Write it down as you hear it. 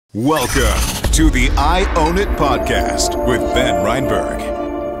Welcome to the I Own It podcast with Ben Reinberg.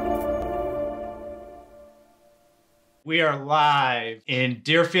 We are live in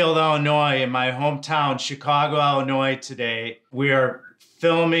Deerfield, Illinois, in my hometown, Chicago, Illinois today. We are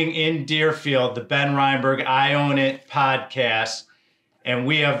filming in Deerfield, the Ben Reinberg I Own It podcast. And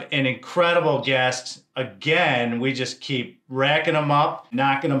we have an incredible guest. Again, we just keep racking them up,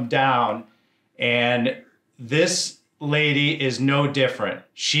 knocking them down. And this lady is no different.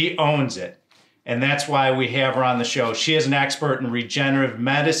 She owns it. And that's why we have her on the show. She is an expert in regenerative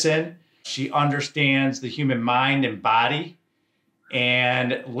medicine. She understands the human mind and body.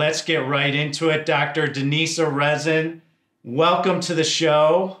 And let's get right into it. Dr. Denisa Rensen, welcome to the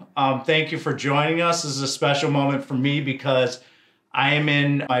show. Thank you for joining us. This is a special moment for me because I am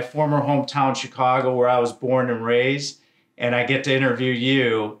in my former hometown, Chicago, where I was born and raised, and I get to interview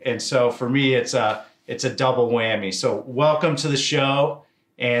you. And so for me, it's a double whammy. So welcome to the show,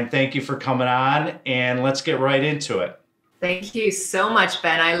 and thank you for coming on, and let's get right into it. Thank you so much,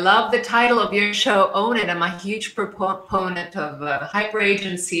 Ben. I love the title of your show, Own It. I'm a huge proponent of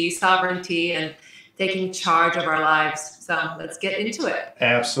hyper-agency, sovereignty, and taking charge of our lives. So let's get into it.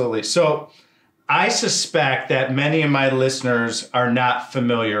 Absolutely. So I suspect that many of my listeners are not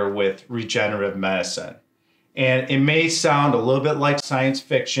familiar with regenerative medicine. And it may sound a little bit like science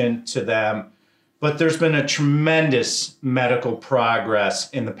fiction to them, but there's been a tremendous medical progress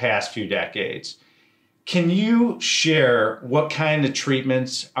in the past few decades. Can you share what kind of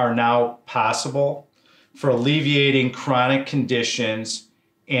treatments are now possible for alleviating chronic conditions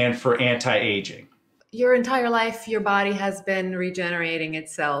and for anti-aging? Your entire life, your body has been regenerating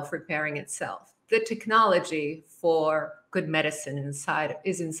itself, repairing itself. The technology for good medicine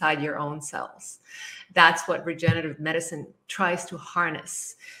is inside your own cells. That's what regenerative medicine tries to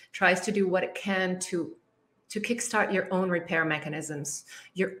harness, tries to do what it can to kickstart your own repair mechanisms,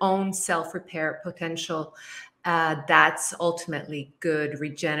 your own self-repair potential. That's ultimately good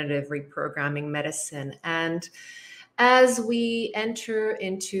regenerative reprogramming medicine. And as we enter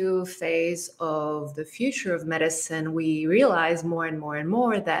into a phase of the future of medicine, we realize more and more and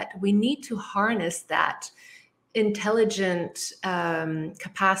more that we need to harness that intelligent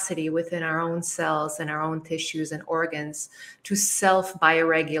capacity within our own cells and our own tissues and organs to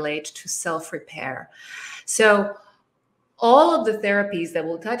self-bioregulate, to self-repair. So all of the therapies that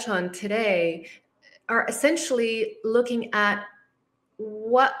we'll touch on today are essentially looking at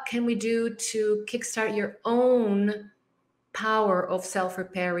what can we do to kickstart your own power of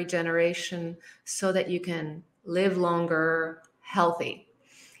self-repair regeneration so that you can live longer, healthy.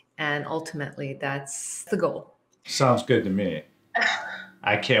 And ultimately, that's the goal. Sounds good to me.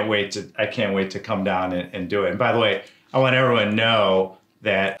 I can't wait to come down and do it. And by the way, I want everyone to know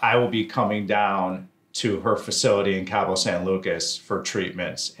that I will be coming down to her facility in Cabo San Lucas for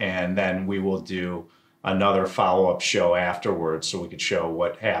treatments. And then we will do another follow-up show afterwards so we could show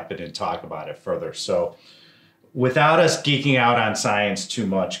what happened and talk about it further. So without us geeking out on science too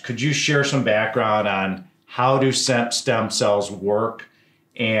much, could you share some background on how do stem cells work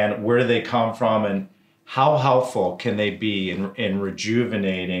and where do they come from and how helpful can they be in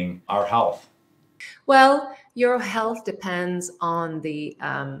rejuvenating our health? Well, your health depends on the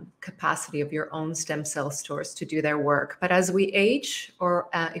capacity of your own stem cell stores to do their work. But as we age, or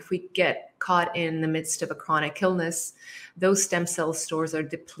if we get caught in the midst of a chronic illness, those stem cell stores are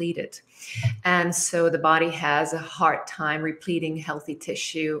depleted. And so the body has a hard time repleting healthy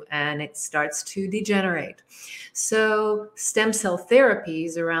tissue and it starts to degenerate. So stem cell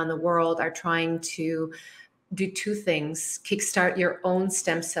therapies around the world are trying to do two things: kickstart your own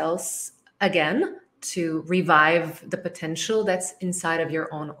stem cells again, to revive the potential that's inside of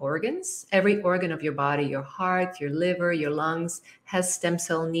your own organs. Every organ of your body, your heart, your liver, your lungs, has stem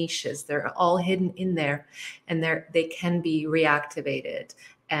cell niches. They're all hidden in there, and they can be reactivated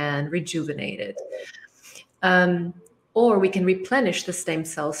and rejuvenated. Or we can replenish the stem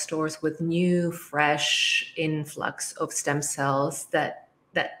cell stores with new, fresh influx of stem cells that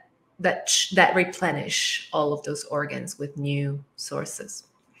replenish all of those organs with new sources.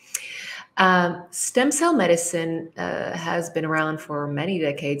 Stem cell medicine has been around for many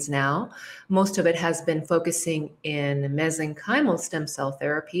decades now. Most of it has been focusing in mesenchymal stem cell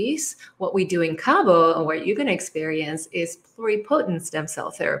therapies. What we do in Cabo and what you're going to experience is pluripotent stem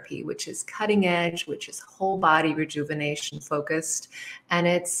cell therapy, which is cutting edge, which is whole body rejuvenation focused. And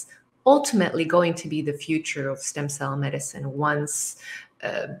it's ultimately going to be the future of stem cell medicine once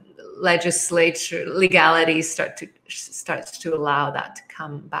legality starts to allow that to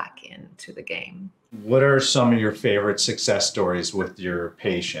come back into the game. What are some of your favorite success stories with your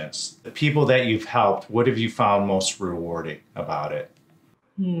patients? The people that you've helped, what have you found most rewarding about it?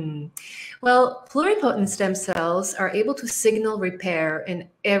 Well, pluripotent stem cells are able to signal repair in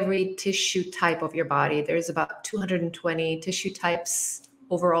every tissue type of your body. There's about 220 tissue types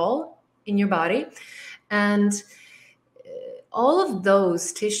overall in your body. And all of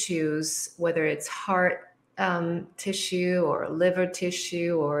those tissues, whether it's heart tissue or liver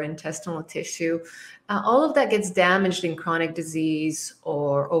tissue or intestinal tissue, all of that gets damaged in chronic disease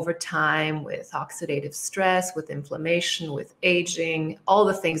or over time with oxidative stress, with inflammation, with aging, all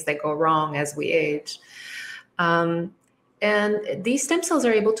the things that go wrong as we age. And these stem cells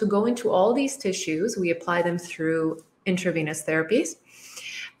are able to go into all these tissues. We apply them through intravenous therapies.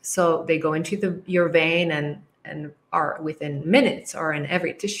 So they go into your vein and are within minutes or in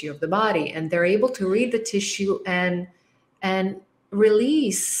every tissue of the body. And they're able to read the tissue and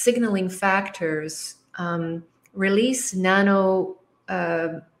release signaling factors, release nano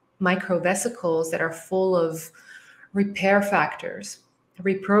microvesicles that are full of repair factors,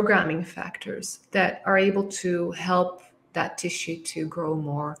 reprogramming factors that are able to help that tissue to grow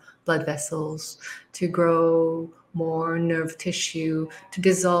more blood vessels, to grow more nerve tissue, to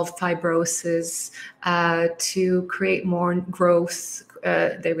dissolve fibrosis, to create more growth.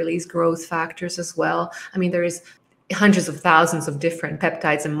 They release growth factors as well. I mean, there is hundreds of thousands of different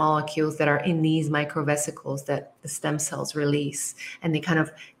peptides and molecules that are in these microvesicles that the stem cells release. And they kind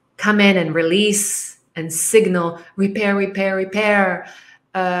of come in and release and signal repair, repair, repair,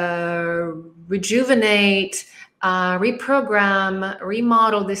 rejuvenate, reprogram,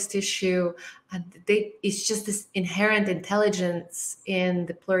 remodel this tissue. And it's just this inherent intelligence in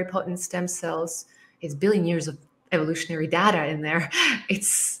the pluripotent stem cells. It's billion years of evolutionary data in there.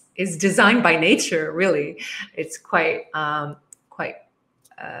 It's designed by nature, really. It's quite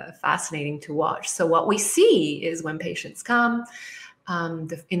fascinating to watch. So what we see is when patients come,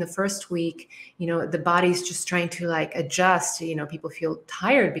 in the first week, the body's just trying to like adjust. People feel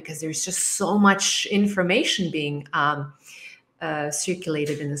tired because there's just so much information being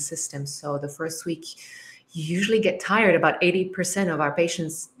circulated in the system. So the first week, you usually get tired. About 80% of our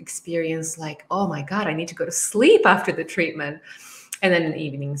patients experience like, oh my God, I need to go to sleep after the treatment. And then in the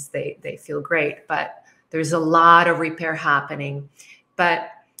evenings, they feel great. But there's a lot of repair happening.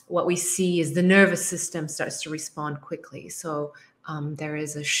 But what we see is the nervous system starts to respond quickly. So there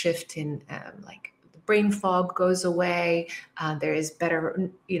is a shift in like the brain fog goes away. There is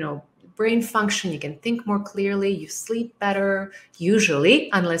better, brain function. You can think more clearly. You sleep better, usually,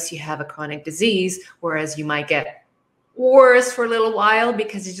 unless you have a chronic disease, whereas you might get worse for a little while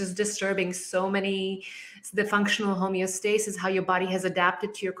because it's just disturbing so many. The functional homeostasis, how your body has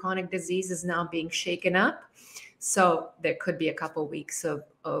adapted to your chronic disease, is now being shaken up. So there could be a couple of weeks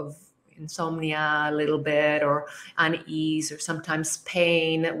of insomnia a little bit, or unease, or sometimes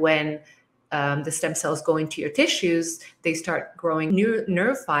pain when the stem cells go into your tissues. They start growing new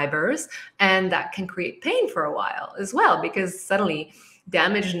nerve fibers, and that can create pain for a while as well, because suddenly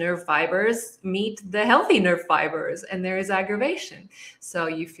damaged nerve fibers meet the healthy nerve fibers and there is aggravation. So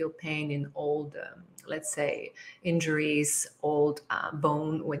you feel pain in old, let's say, injuries, old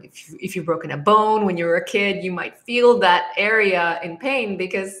bone. If you've broken a bone when you were a kid, you might feel that area in pain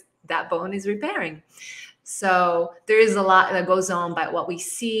because that bone is repairing. So there is a lot that goes on, but what we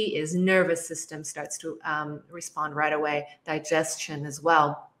see is nervous system starts to respond right away, digestion as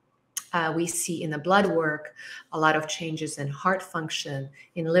well. We see in the blood work a lot of changes in heart function,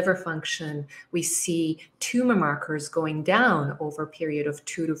 in liver function. We see tumor markers going down over a period of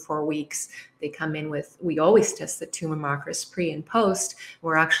 2 to 4 weeks. They come in with, we always test the tumor markers pre and post.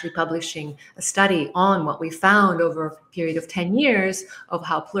 We're actually publishing a study on what we found over a period of 10 years of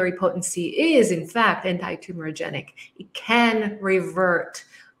how pluripotency is, in fact, anti-tumorigenic. It can revert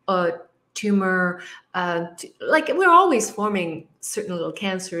a tumor, like we're always forming certain little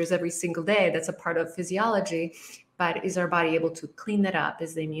cancers every single day. That's a part of physiology. But is our body able to clean that up?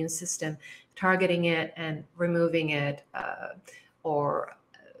 Is the immune system targeting it and removing it?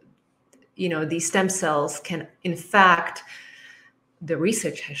 These stem cells can, in fact, the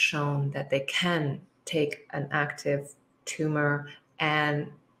research has shown that they can take an active tumor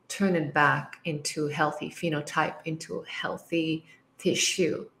and turn it back into healthy phenotype, into healthy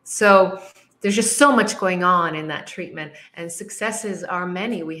tissue. So there's just so much going on in that treatment, and successes are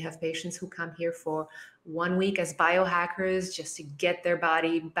many. We have patients who come here for 1 week as biohackers just to get their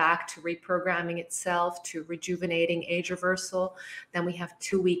body back to reprogramming itself, to rejuvenating age reversal. Then we have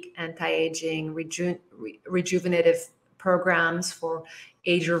 2-week anti-aging rejuvenative programs for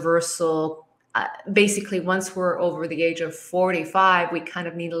age reversal. Basically, once we're over the age of 45, we kind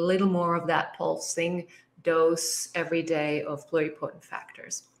of need a little more of that pulsing dose every day of pluripotent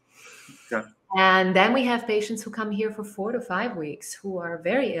factors. Yeah. And then we have patients who come here for 4 to 5 weeks who are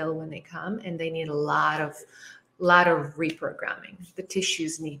very ill when they come, and they need a lot of reprogramming. The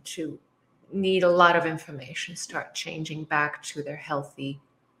tissues need a lot of information, start changing back to their healthy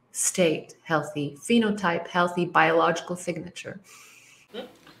state, healthy phenotype, healthy biological signature.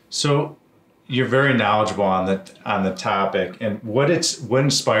 So you're very knowledgeable on the topic, and what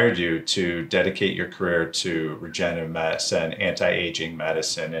inspired you to dedicate your career to regenerative medicine, anti-aging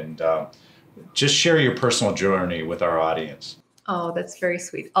medicine, and just share your personal journey with our audience. Oh, that's very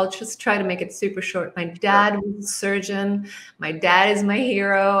sweet. I'll just try to make it super short. My dad was a surgeon. My dad is my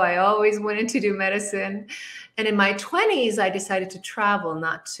hero. I always wanted to do medicine. And in my 20s, I decided to travel,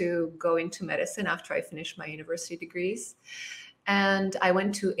 not to go into medicine after I finished my university degrees. And I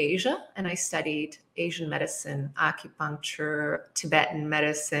went to Asia and I studied Asian medicine, acupuncture, Tibetan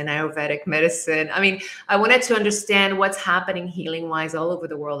medicine, Ayurvedic medicine. I mean, I wanted to understand what's happening healing-wise all over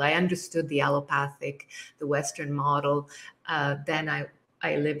the world. I understood the allopathic, the Western model. Then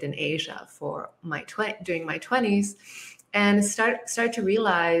I lived in Asia for during my 20s, and started to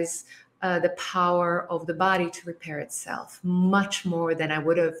realize the power of the body to repair itself much more than I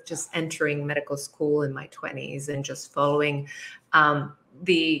would have just entering medical school in my 20s and just following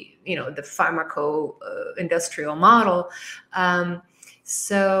the pharmaco industrial model.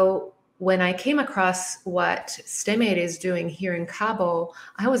 So when I came across what Stemaid is doing here in Cabo,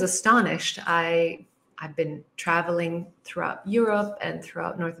 I was astonished. I've been traveling throughout Europe and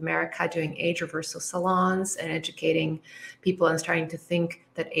throughout North America doing age reversal salons and educating people and starting to think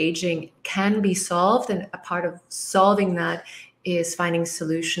that aging can be solved. And a part of solving that is finding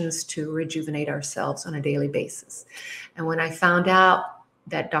solutions to rejuvenate ourselves on a daily basis. And when I found out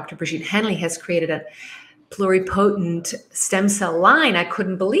that Dr. Brigitte Henley has created a pluripotent stem cell line, I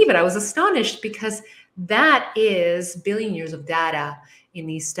couldn't believe it. I was astonished because that is billion years of data in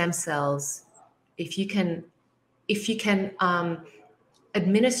these stem cells. If you can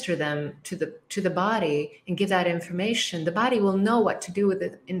administer them to the body and give that information, the body will know what to do with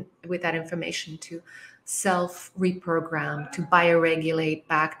it with that information to self-reprogram, to bioregulate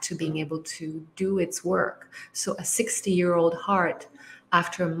back to being able to do its work. So a 60-year-old heart,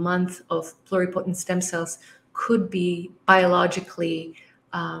 after a month of pluripotent stem cells, could be biologically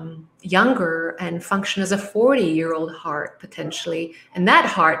younger and function as a 40-year-old heart potentially. And that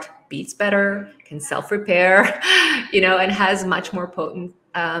heart beats better, can self-repair, and has much more potent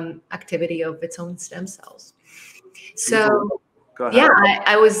activity of its own stem cells. So yeah,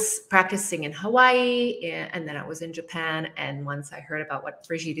 I was practicing in Hawaii, and then I was in Japan. And once I heard about what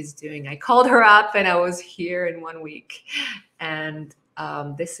Brigitte is doing, I called her up, and I was here in 1 week. And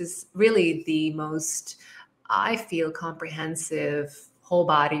this is really the most, I feel, comprehensive whole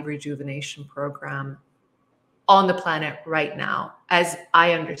body rejuvenation program on the planet right now, as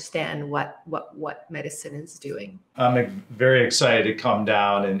I understand what medicine is doing. I'm very excited to come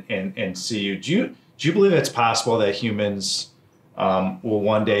down and see you. Do you believe it's possible that humans will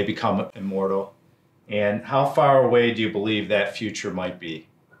one day become immortal? And how far away do you believe that future might be?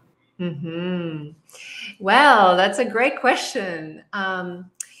 Well, that's a great question.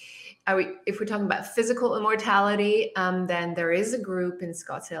 If we're talking about physical immortality, then there is a group in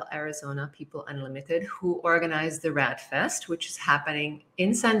Scottsdale, Arizona, People Unlimited, who organized the Rad Fest, which is happening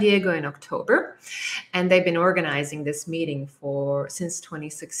in San Diego in October. And they've been organizing this meeting since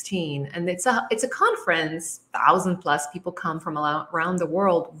 2016. And it's a conference, 1,000+ people come from around the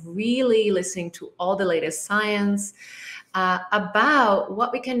world, really listening to all the latest science about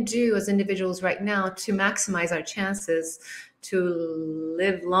what we can do as individuals right now to maximize our chances to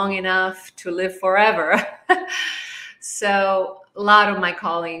live long enough to live forever. So a lot of my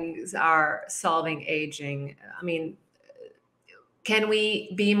callings are solving aging. I mean, can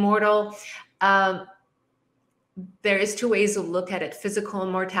we be immortal? There is 2 ways to look at it. Physical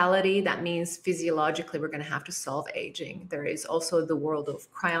immortality, that means physiologically we're going to have to solve aging. There is also the world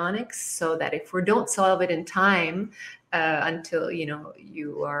of cryonics, so that if we don't solve it in time until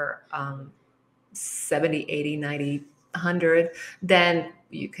you are 70, 80, 90, 100, then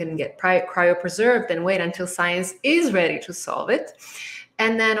you can get cryopreserved and wait until science is ready to solve it.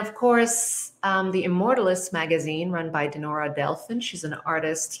 And then, of course, the Immortalist magazine, run by Denora Delphin, she's an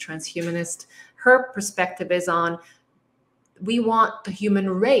artist, transhumanist. Her perspective is on, we want the human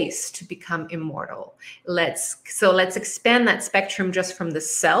race to become immortal. Let's expand that spectrum just from the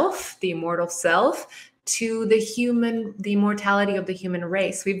self, the immortal self, to the immortality of the human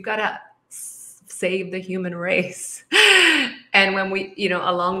race. We've got to save the human race. And when we,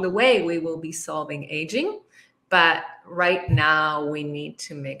 along the way, we will be solving aging. But right now, we need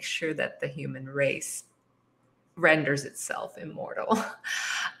to make sure that the human race renders itself immortal.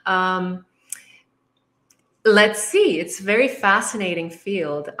 Let's see. It's a very fascinating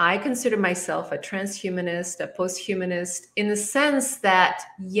field. I consider myself a transhumanist, a posthumanist, in the sense that,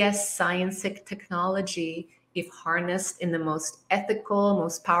 yes, science and technology, if harnessed in the most ethical,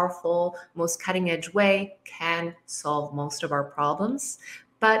 most powerful, most cutting edge way, can solve most of our problems.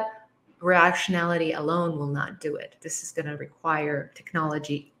 But rationality alone will not do it. This is going to require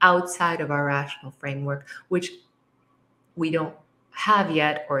technology outside of our rational framework, which we don't have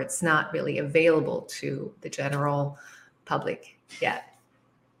yet, or it's not really available to the general public yet.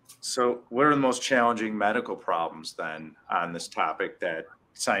 So what are the most challenging medical problems then on this topic that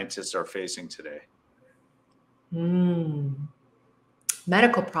scientists are facing today?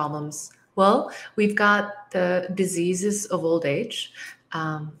 Medical problems. Well, we've got the diseases of old age,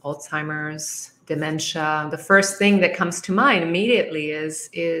 Alzheimer's, dementia. The first thing that comes to mind immediately is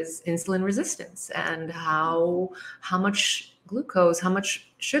insulin resistance, and how much glucose, how much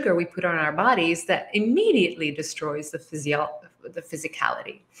sugar we put on our bodies that immediately destroys the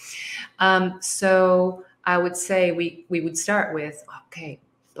physicality. So I would say we would start with, okay,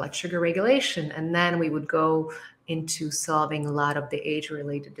 blood sugar regulation, and then we would go into solving a lot of the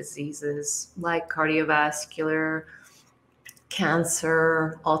age-related diseases like cardiovascular,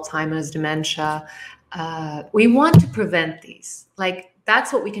 cancer, Alzheimer's, dementia. We want to prevent these. Like,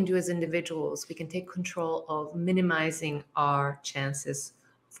 that's what we can do as individuals. We can take control of minimizing our chances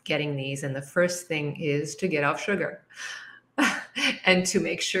of getting these. And the first thing is to get off sugar and to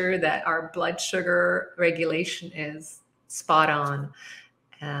make sure that our blood sugar regulation is spot on.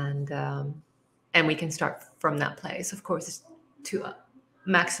 And we can start from that place. Of course, to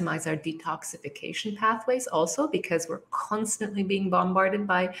maximize our detoxification pathways also, because we're constantly being bombarded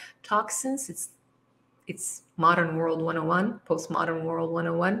by toxins. It's modern world 101, postmodern world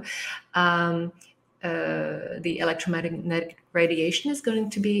 101. The electromagnetic radiation is going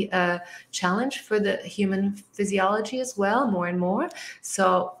to be a challenge for the human physiology as well, more and more.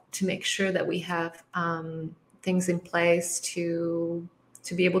 So to make sure that we have things in place to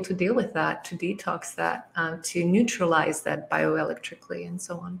be able to deal with that, to detox that, to neutralize that bioelectrically, and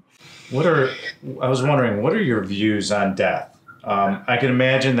so on. I was wondering, what are your views on death? I can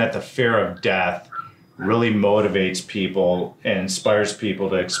imagine that the fear of death really motivates people and inspires people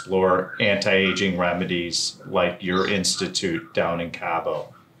to explore anti-aging remedies like your institute down in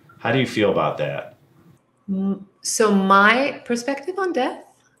Cabo. How do you feel about that? So my perspective on death,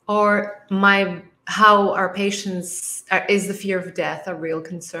 or how our patients, is the fear of death a real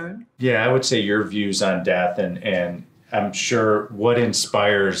concern? Yeah, I would say your views on death, and I'm sure what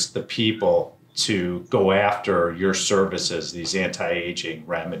inspires the people to go after your services, these anti-aging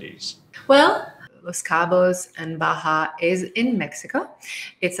remedies. Well, Los Cabos and Baja is in Mexico.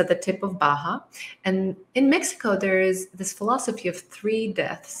 It's at the tip of Baja. And in Mexico, there is this philosophy of 3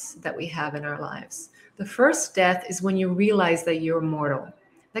 deaths that we have in our lives. The first death is when you realize that you're mortal.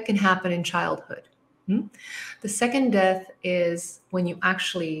 That can happen in childhood. The second death is when you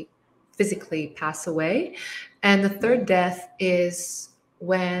actually physically pass away. And the third death is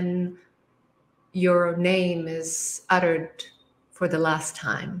when your name is uttered for the last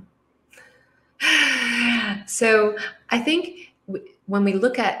time. So I think when we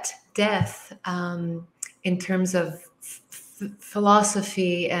look at death in terms of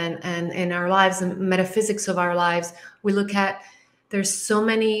philosophy and in our lives and metaphysics of our lives, we look at, there's so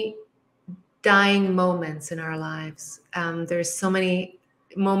many dying moments in our lives. There's so many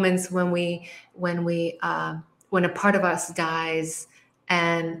moments when a part of us dies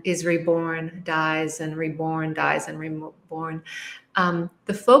and is reborn, dies and reborn, dies and reborn.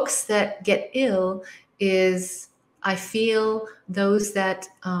 The folks that get ill is, I feel, those that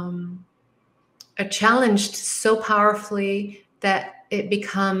are challenged so powerfully that it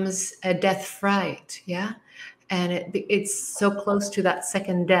becomes a death fright, yeah? And it's so close to that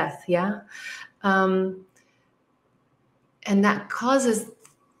second death, yeah? And that causes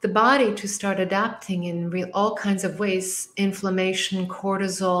the body to start adapting in all kinds of ways. Inflammation,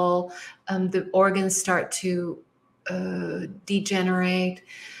 cortisol, the organs start to degenerate.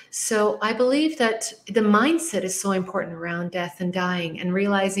 So I believe that the mindset is so important around death and dying, and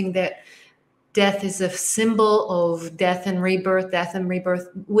realizing that death is a symbol of death and rebirth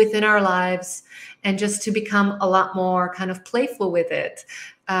within our lives, and just to become a lot more kind of playful with it.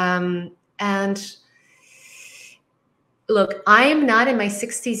 And look, I am not in my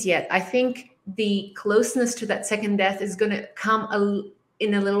 60s yet. I think the closeness to that second death is going to come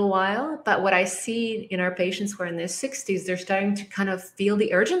in a little while. But what I see in our patients who are in their 60s, they're starting to kind of feel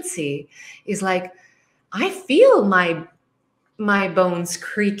the urgency. Is like, I feel my my bones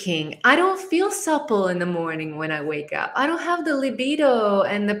creaking. I don't feel supple in the morning when I wake up. I don't have the libido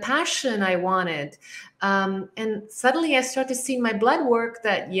and the passion I wanted. And suddenly I start to see my blood work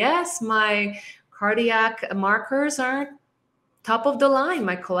that, yes, my cardiac markers aren't top of the line.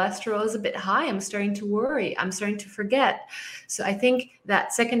 My cholesterol is a bit high. I'm starting to worry. I'm starting to forget. So I think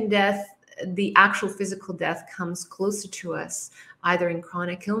that second death, the actual physical death, comes closer to us, either in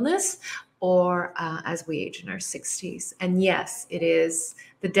chronic illness or as we age in our 60s. And yes, it is,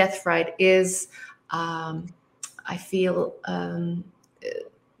 the death fright is, I feel,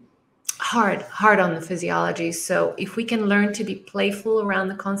 hard on the physiology. So if we can learn to be playful around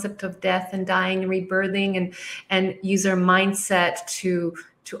the concept of death and dying and rebirthing, and use our mindset to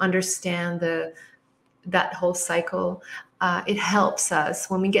understand that whole cycle, it helps us.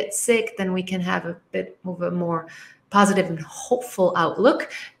 When we get sick, then we can have a bit of a more positive and hopeful outlook.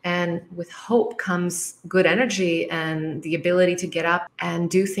 And with hope comes good energy and the ability to get up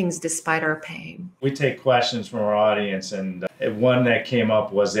and do things despite our pain. We take questions from our audience, and one that came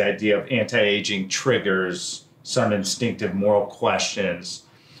up was the idea of anti-aging triggers some instinctive moral questions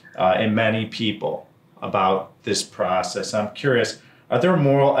in many people about this process. I'm curious, are there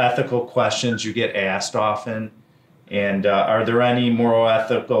moral ethical questions you get asked often? And are there any moral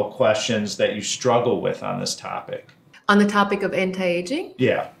ethical questions that you struggle with on this topic? On the topic of anti-aging?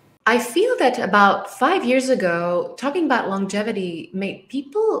 Yeah. I feel that about 5 years ago, talking about longevity made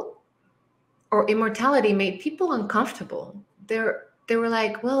people, or immortality made people uncomfortable. They were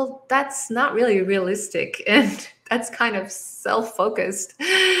like, well, that's not really realistic. And that's kind of self-focused.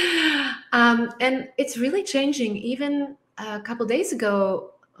 And it's really changing. Even a couple of days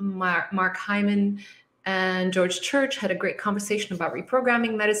ago, Mark Hyman and George Church had a great conversation about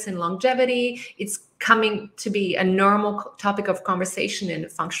reprogramming medicine, longevity. It's coming to be a normal topic of conversation in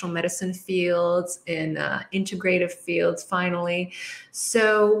functional medicine fields, in integrative fields, finally.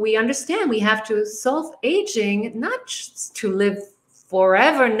 So we understand we have to solve aging, not just to live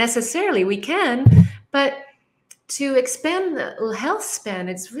forever necessarily, we can, but to expand the health span.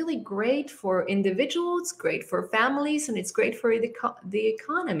 It's really great for individuals, great for families, and it's great for the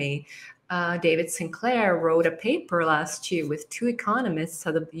economy. David Sinclair wrote a paper last year with 2 economists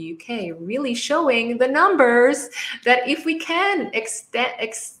out of the UK, really showing the numbers that if we can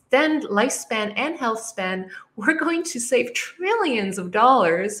extend lifespan and health span, we're going to save trillions of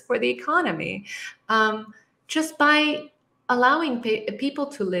dollars for the economy, just by allowing people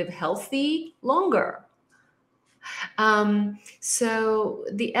to live healthy longer. So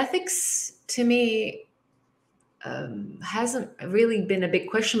the ethics, to me, hasn't really been a big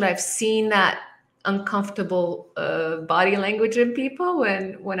question, but I've seen that uncomfortable body language in people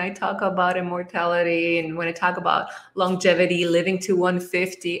when I talk about immortality and when I talk about longevity, living to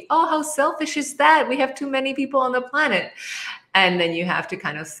 150. Oh, how selfish is that? We have too many people on the planet. And then you have to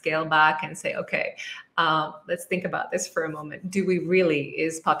kind of scale back and say, okay, let's think about this for a moment. Do we really,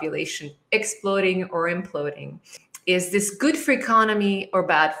 is population exploding or imploding? Is this good for economy or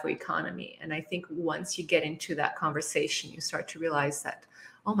bad for economy? And I think once you get into that conversation, you start to realize that,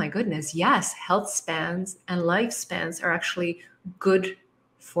 oh my goodness, yes, health spans and lifespans are actually good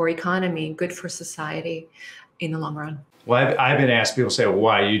for economy, good for society in the long run. Well, I've been asked, people say, well,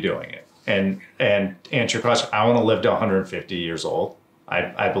 why are you doing it? And answer your question, I want to live to 150 years old.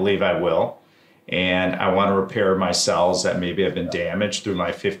 I believe I will. And I want to repair my cells that maybe have been damaged through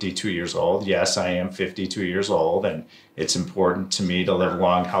my 52 years old. Yes, I am 52 years old, and it's important to me to live a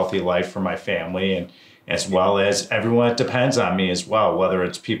long, healthy life for my family, and as well as everyone that depends on me as well, whether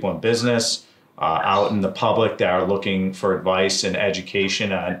it's people in business, out in the public that are looking for advice and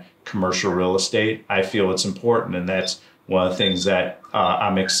education on commercial real estate. I feel it's important, and that's one of the things that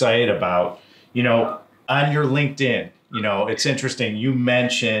I'm excited about. You know, on your LinkedIn, you know, it's interesting, you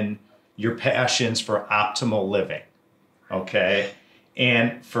mention your passions for optimal living, okay,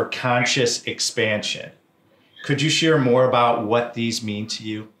 and for conscious expansion. Could you share more about what these mean to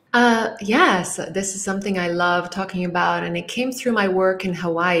you? Yes, this is something I love talking about, and it came through my work in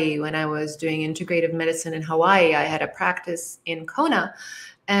Hawaii. When I was doing integrative medicine in Hawaii, I had a practice in Kona,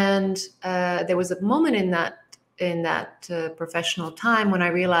 and there was a moment in that professional time when I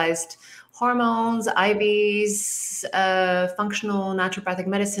realized hormones, IVs, functional naturopathic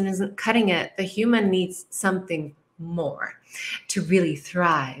medicine isn't cutting it. The human needs something more to really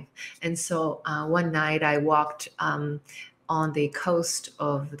thrive. And so one night I walked on the coast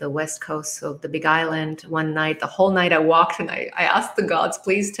of the west coast of the Big Island. One night, the whole night I walked, and I asked the gods,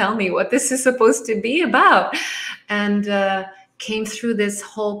 please tell me what this is supposed to be about. And came through this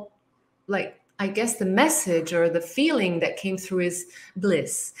whole, like, I guess the message or the feeling that came through is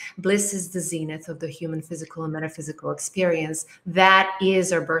bliss. Bliss is the zenith of the human physical and metaphysical experience. That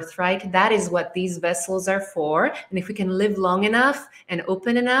is our birthright. That is what these vessels are for. And if we can live long enough and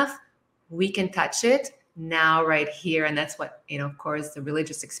open enough, we can touch it now, right here. And that's what, of course, the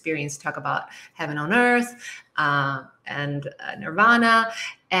religious experience talk about heaven on earth and nirvana.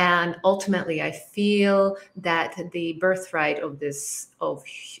 And ultimately, I feel that the birthright of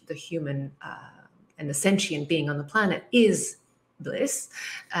the human and the sentient being on the planet is bliss.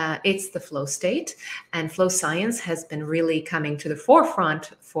 It's the flow state, and flow science has been really coming to the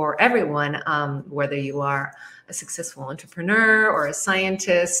forefront for everyone, whether you are a successful entrepreneur or a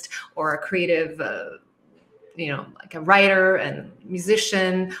scientist or a creative like a writer and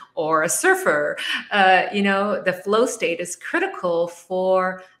musician or a surfer. The flow state is critical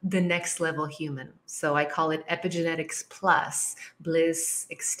for the next level human. So I call it epigenetics plus bliss,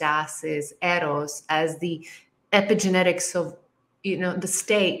 ecstasis, eros as the epigenetics of, the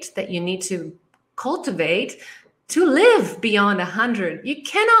state that you need to cultivate to live beyond 100. You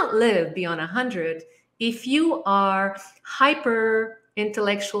cannot live beyond 100 if you are hyper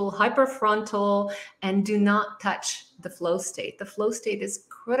intellectual, hyperfrontal, and do not touch the flow state. The flow state is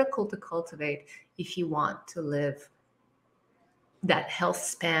critical to cultivate if you want to live that health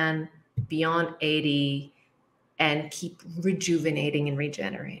span beyond 80 and keep rejuvenating and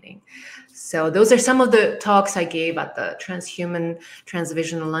regenerating. So those are some of the talks I gave at the Transhuman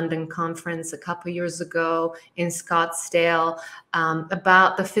Transvision London conference a couple years ago in Scottsdale,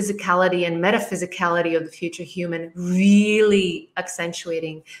 about the physicality and metaphysicality of the future human, really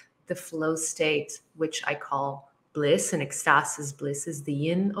accentuating the flow state, which I call bliss and ecstasis. Bliss is the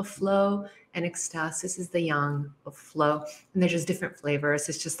yin of flow and ecstasis is the yang of flow. And they're just different flavors.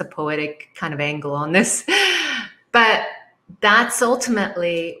 It's just a poetic kind of angle on this. But that's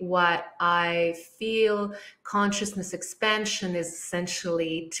ultimately what I feel consciousness expansion is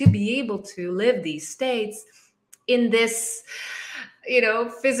essentially, to be able to live these states in this,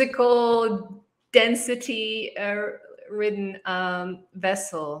 physical density ridden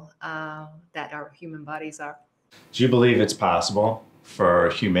vessel that our human bodies are. Do you believe it's possible for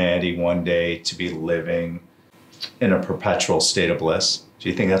humanity one day to be living in a perpetual state of bliss? Do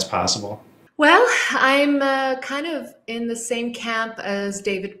you think that's possible? Well, I'm kind of in the same camp as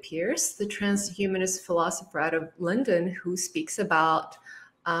David Pearce, the transhumanist philosopher out of London, who speaks about,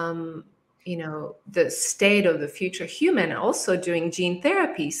 the state of the future human, also doing gene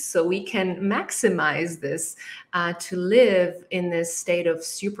therapy, so we can maximize this to live in this state of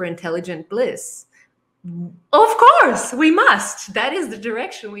super intelligent bliss. Of course, we must. That is the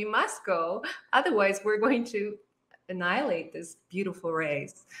direction we must go. Otherwise, we're going to annihilate this beautiful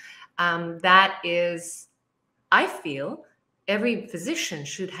race. That is, I feel, every physician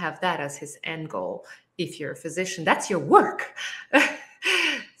should have that as his end goal. If you're a physician, that's your work.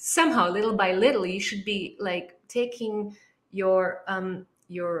 Somehow, little by little, you should be like taking your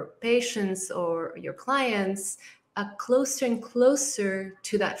patients or your clients closer and closer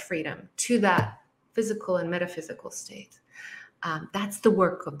to that freedom, to that physical and metaphysical state. That's the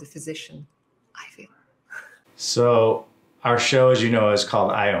work of the physician, I feel. So our show, as you know, is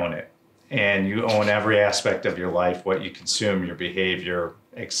called I Own It. And you own every aspect of your life, what you consume, your behavior,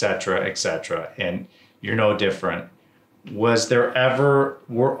 et cetera, and you're no different. Was there ever,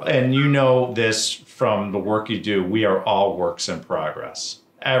 and you know this from the work you do, we are all works in progress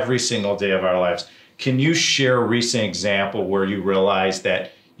every single day of our lives. Can you share a recent example where you realized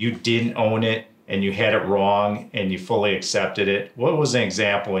that you didn't own it and you had it wrong and you fully accepted it? What was an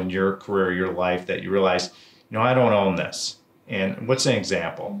example in your career, your life, that you realized, I don't own this? And what's an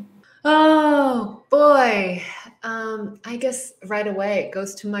example? Oh, boy. I guess right away it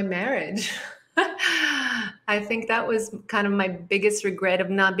goes to my marriage. I think that was kind of my biggest regret of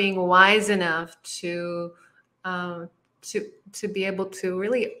not being wise enough to be able to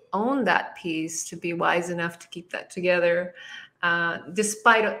really own that piece, to be wise enough to keep that together,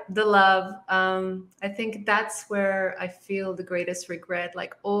 despite the love. I think that's where I feel the greatest regret.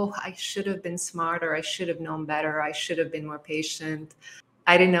 Like, oh, I should have been smarter. I should have known better. I should have been more patient.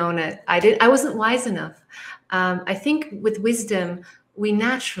 I didn't own it. I wasn't wise enough. I think with wisdom, we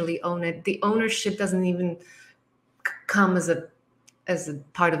naturally own it. The ownership doesn't even come as a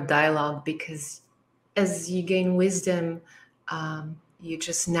part of dialogue, because as you gain wisdom, you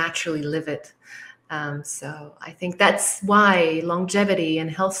just naturally live it. So I think that's why longevity and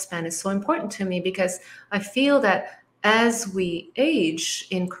health span is so important to me, because I feel that as we age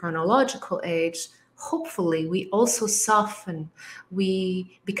in chronological age, hopefully we also soften,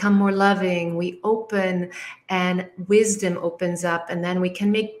 we become more loving, we open, and wisdom opens up, and then we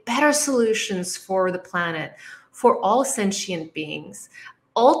can make better solutions for the planet, for all sentient beings.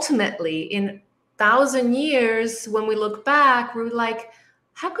 Ultimately, in 1,000 years, when we look back, we're like,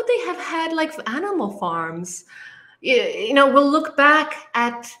 how could they have had like animal farms? You know, we'll look back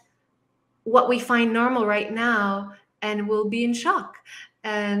at what we find normal right now and we'll be in shock,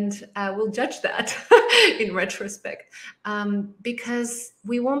 and we'll judge that in retrospect, because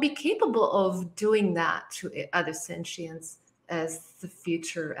we won't be capable of doing that to other sentients as the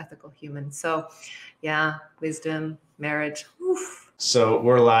future ethical human. So yeah, wisdom, marriage. Oof. So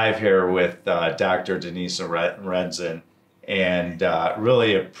we're live here with Dr. Denisa Rensen, and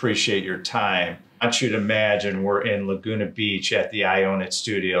really appreciate your time. I want you to imagine we're in Laguna Beach at the I Own It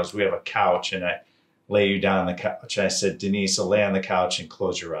Studios. We have a couch, and I lay you down on the couch. I said, Denisa, lay on the couch and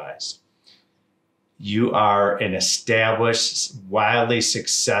close your eyes. You are an established, wildly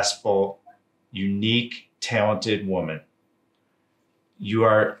successful, unique, talented woman. You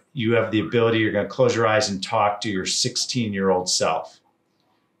have the ability, you're going to close your eyes and talk to your 16-year-old self.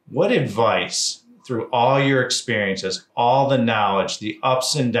 What advice, through all your experiences, all the knowledge, the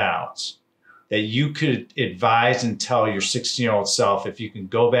ups and downs, that you could advise and tell your 16-year-old self, if you can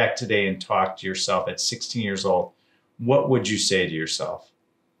go back today and talk to yourself at 16 years old, what would you say to yourself?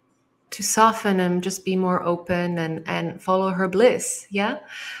 To soften and just be more open and follow her bliss. Yeah.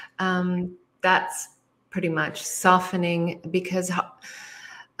 That's pretty much softening, because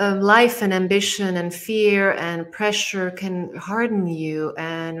life and ambition and fear and pressure can harden you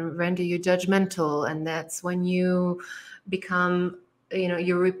and render you judgmental. And that's when you become,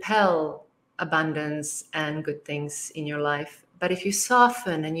 you repel abundance and good things in your life. But if you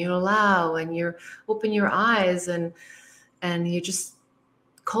soften and you allow and you open your eyes and you just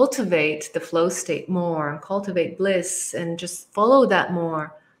cultivate the flow state more and cultivate bliss and just follow that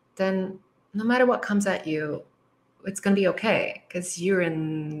more, then no matter what comes at you, it's going to be okay, because you're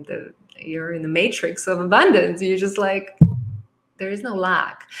in the matrix of abundance. You're just like, there is no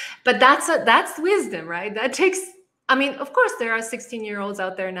lack. But that's wisdom, right? That takes, I mean, of course, there are 16-year-olds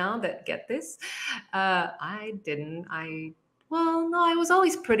out there now that get this. I didn't. Well, no, I was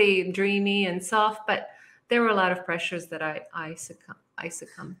always pretty dreamy and soft, but there were a lot of pressures that I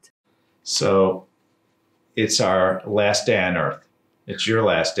succumbed to. So it's our last day on Earth. It's your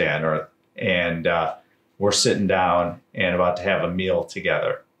last day on Earth. And we're sitting down and about to have a meal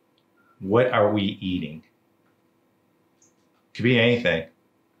together. What are we eating? Could be anything.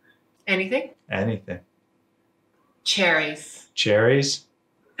 Anything? Anything. Cherries. Cherries?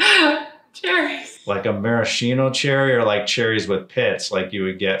 Cherries. Like a maraschino cherry, or like cherries with pits like you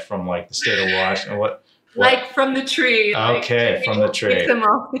would get from like the state of Washington? What? Like from the tree. Okay, like, from the tree. Pick them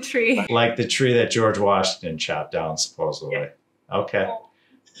off the tree. Like the tree that George Washington chopped down, supposedly. Yeah. Okay.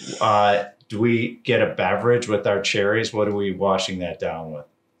 Do we get a beverage with our cherries? What are we washing that down with?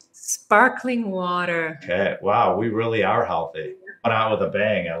 Sparkling water. Okay. Wow, we really are healthy. Went out with a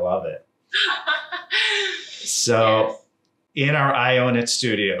bang. I love it. So yes. In our I Own It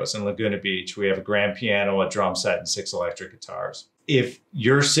studios in Laguna Beach, we have a grand piano, a drum set, and 6 electric guitars. If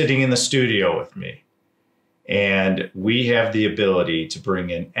you're sitting in the studio with me and we have the ability to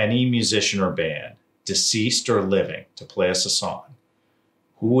bring in any musician or band, deceased or living, to play us a song,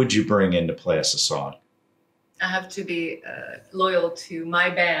 who would you bring in to play us a song? I have to be loyal to my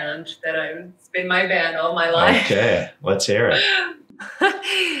band. It's been my band all my life. Okay, let's hear it.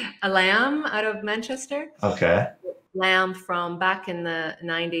 A Lamb out of Manchester. Okay. Lamb from back in the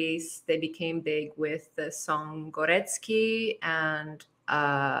 90s. They became big with the song Goretzky and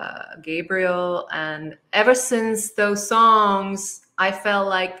Gabriel. And ever since those songs, I felt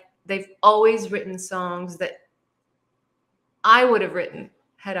like they've always written songs that I would have written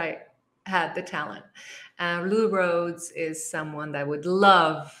had I had the talent. Lou Rhodes is someone that I would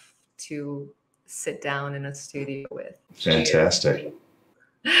love to sit down in a studio with. Fantastic.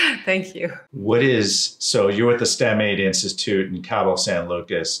 Thank you. So you're with the Stemaid Institute in Cabo San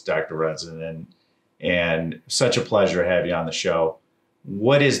Lucas, Dr. Rensen, and such a pleasure to have you on the show.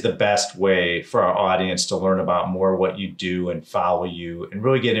 What is the best way for our audience to learn about more what you do and follow you and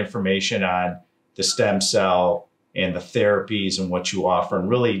really get information on the stem cell and the therapies and what you offer, and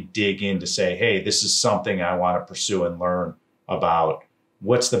really dig in to say, hey, this is something I want to pursue and learn about?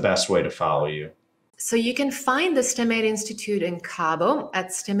 What's the best way to follow you? So you can find the Stemaid Institute in Cabo at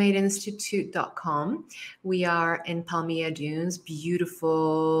stemaidinstitute.com. We are in Palmilla Dunes,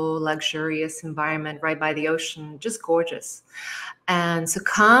 beautiful, luxurious environment right by the ocean, just gorgeous. And so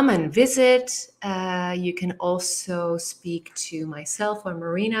come and visit. You can also speak to myself or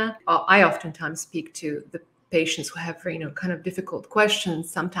Marina. I oftentimes speak to the patients who have, kind of difficult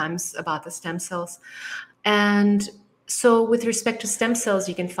questions sometimes about the stem cells. And so with respect to stem cells,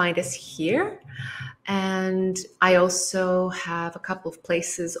 you can find us here. And I also have a couple of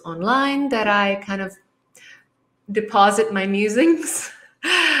places online that I kind of deposit my musings.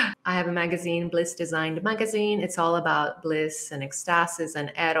 I have a magazine, blissDesigned magazine. It's all about bliss and ecstasis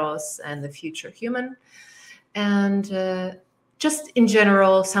and eros and the future human. And just in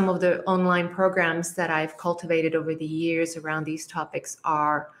general, some of the online programs that I've cultivated over the years around these topics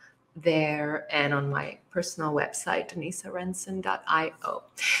are there and on my personal website, denisarensen.io.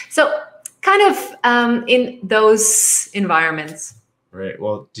 So kind of in those environments. Great.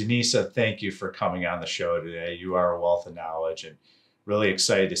 Well, Denisa, thank you for coming on the show today. You are a wealth of knowledge, and really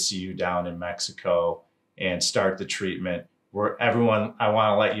excited to see you down in Mexico and start the treatment. Everyone, I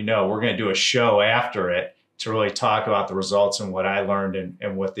want to let you know, we're going to do a show after it to really talk about the results and what I learned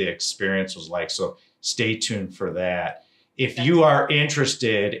and what the experience was like. So stay tuned for that. If you are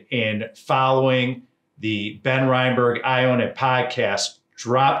interested in following the Ben Reinberg I Own It podcast,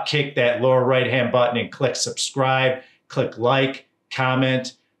 kick that lower right-hand button and click subscribe, click like,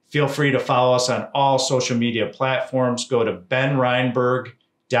 comment. Feel free to follow us on all social media platforms. Go to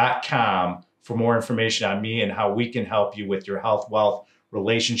benreinberg.com for more information on me and how we can help you with your health, wealth,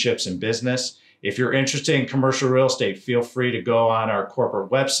 relationships, and business. If you're interested in commercial real estate, feel free to go on our corporate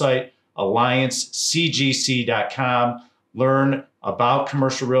website, alliancecgc.com. Learn about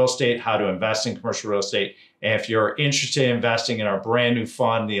commercial real estate, how to invest in commercial real estate. And if you're interested in investing in our brand new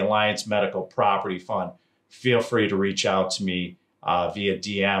fund, the Alliance Medical Property Fund, feel free to reach out to me via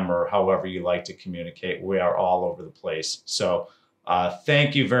DM or however you like to communicate. We are all over the place. So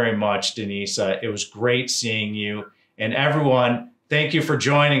thank you very much, Denisa. It was great seeing you. And everyone, thank you for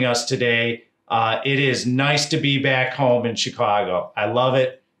joining us today. It is nice to be back home in Chicago. I love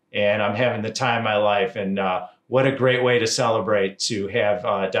it, and I'm having the time of my life. And what a great way to celebrate to have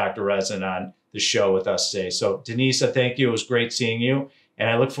Dr. Rensen on the show with us today. So Denisa, thank you. It was great seeing you. And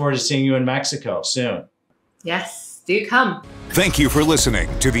I look forward to seeing you in Mexico soon. Yes, do come. Thank you for listening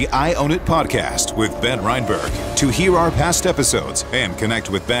to the I Own It podcast with Ben Reinberg. To hear our past episodes and connect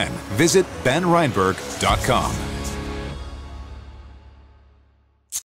with Ben, visit benreinberg.com.